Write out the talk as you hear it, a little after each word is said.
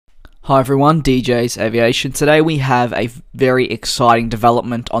Hi everyone, DJ's Aviation. Today we have a very exciting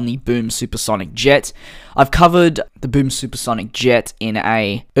development on the Boom Supersonic jet. I've covered the Boom Supersonic jet in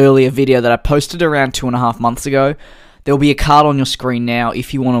an earlier video that I posted around 2.5 months ago. There will be a card on your screen now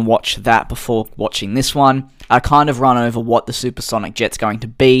if you want to watch that before watching this one. I kind of run over what the Supersonic jet's going to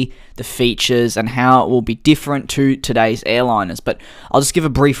be, the features, and how it will be different to today's airliners. But I'll just give a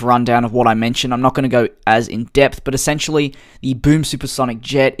brief rundown of what I mentioned. I'm not going to go as in depth, but essentially the Boom Supersonic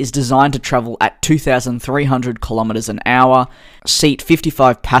jet is designed to travel at 2,300 kilometers an hour, seat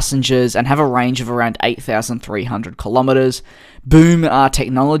 55 passengers, and have a range of around 8,300 kilometers. Boom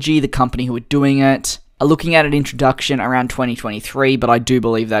Technology, the company who are doing it, are looking at an introduction around 2023, but I do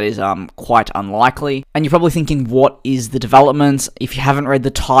believe that is quite unlikely. And you're probably thinking, what is the development? If you haven't read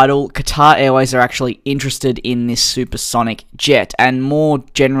the title, Qatar Airways are actually interested in this supersonic jet, and more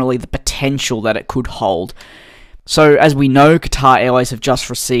generally the potential that it could hold. So, as we know, Qatar Airways have just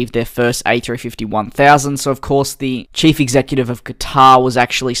received their first A350-1000, so of course the chief executive of Qatar was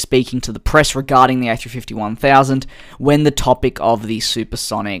actually speaking to the press regarding the A350-1000 when the topic of the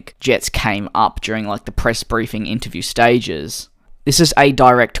supersonic jets came up during the press briefing interview stages. This is a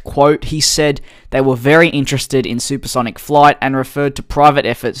direct quote. He said they were very interested in supersonic flight and referred to private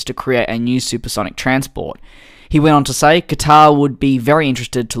efforts to create a new supersonic transport. He went on to say Qatar would be very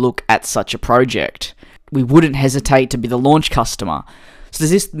interested to look at such a project. We wouldn't hesitate to be the launch customer. So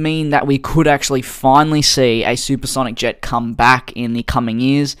does this mean that we could actually finally see a supersonic jet come back in the coming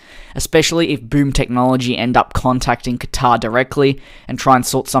years, especially if Boom Technology end up contacting Qatar directly and try and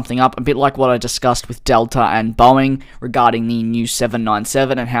sort something up, a bit like what I discussed with Delta and Boeing regarding the new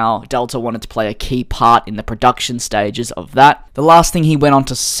 797 and how Delta wanted to play a key part in the production stages of that. The last thing he went on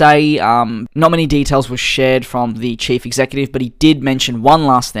to say, not many details were shared from the chief executive, but he did mention one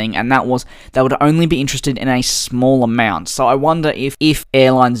last thing, and that was they would only be interested in a small amount. So I wonder if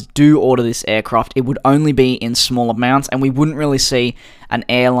airlines do order this aircraft, it would only be in small amounts, and we wouldn't really see an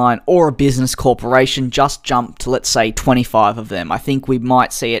airline or a business corporation just jump to, let's say, 25 of them. I think we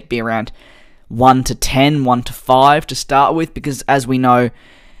might see it be around 1 to 10, 1 to 5 to start with, because as we know,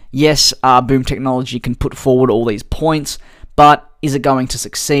 yes, Boom Technology can put forward all these points, but is it going to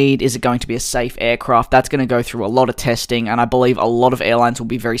succeed? Is it going to be a safe aircraft? That's going to go through a lot of testing, and I believe a lot of airlines will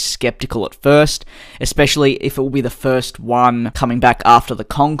be very skeptical at first, especially if it will be the first one coming back after the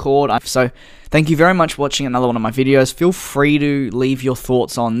Concorde. So thank you very much for watching another one of my videos. Feel free to leave your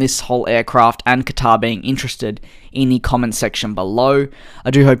thoughts on this whole aircraft and Qatar being interested in the comment section below.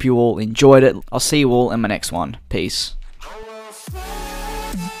 I do hope you all enjoyed it. I'll see you all in my next one. Peace.